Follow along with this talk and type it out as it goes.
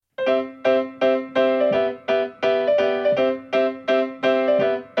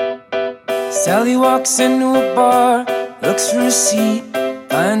Sally walks into a bar, looks for a seat,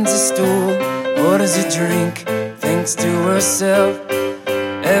 finds a stool, orders a drink, thinks to herself,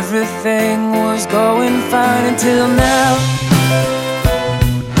 everything was going fine until now.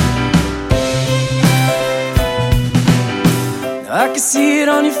 Now I can see it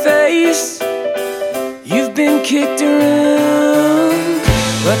on your face, you've been kicked around,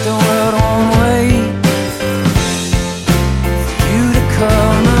 but the world won't wait for you to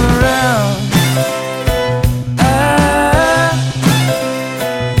come around.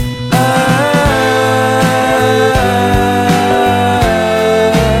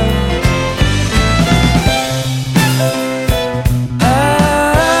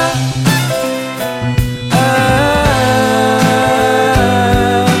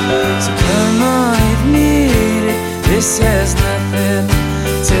 This has nothing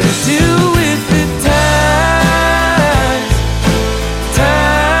to do with the times.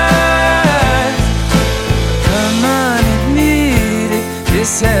 Come on, admit it.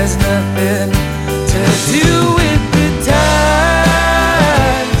 This has nothing to do with the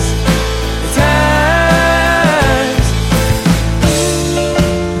times.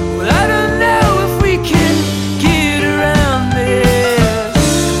 Well, I don't know if we can get around this,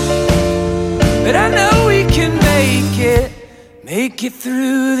 but I know we can make it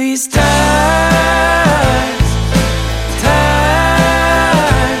through these times.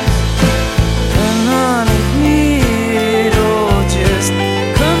 Come on, admit it, oh, just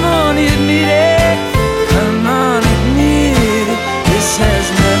come on, admit it. Come on, admit it. This has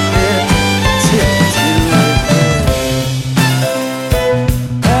nothing to do with it.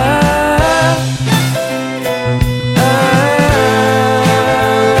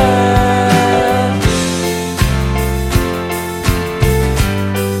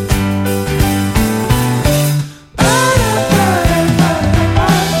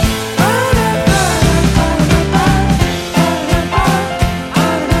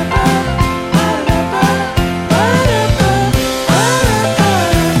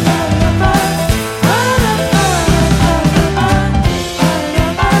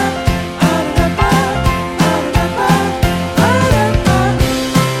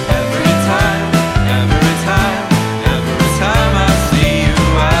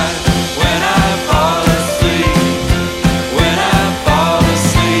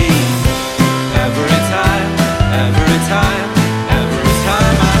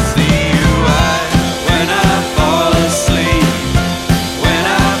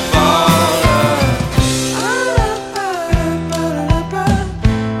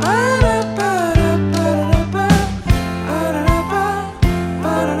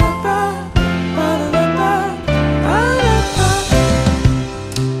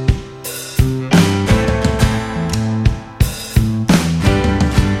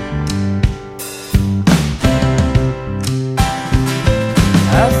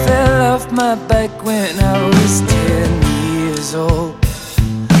 I fell off my bike when I was 10 years old.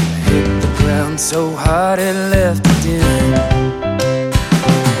 I hit the ground so hard it left a dent.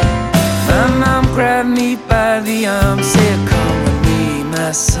 My mom grabbed me by the arm, said, "Come with me,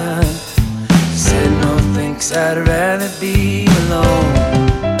 my son." She said, "No thanks, I'd rather be alone."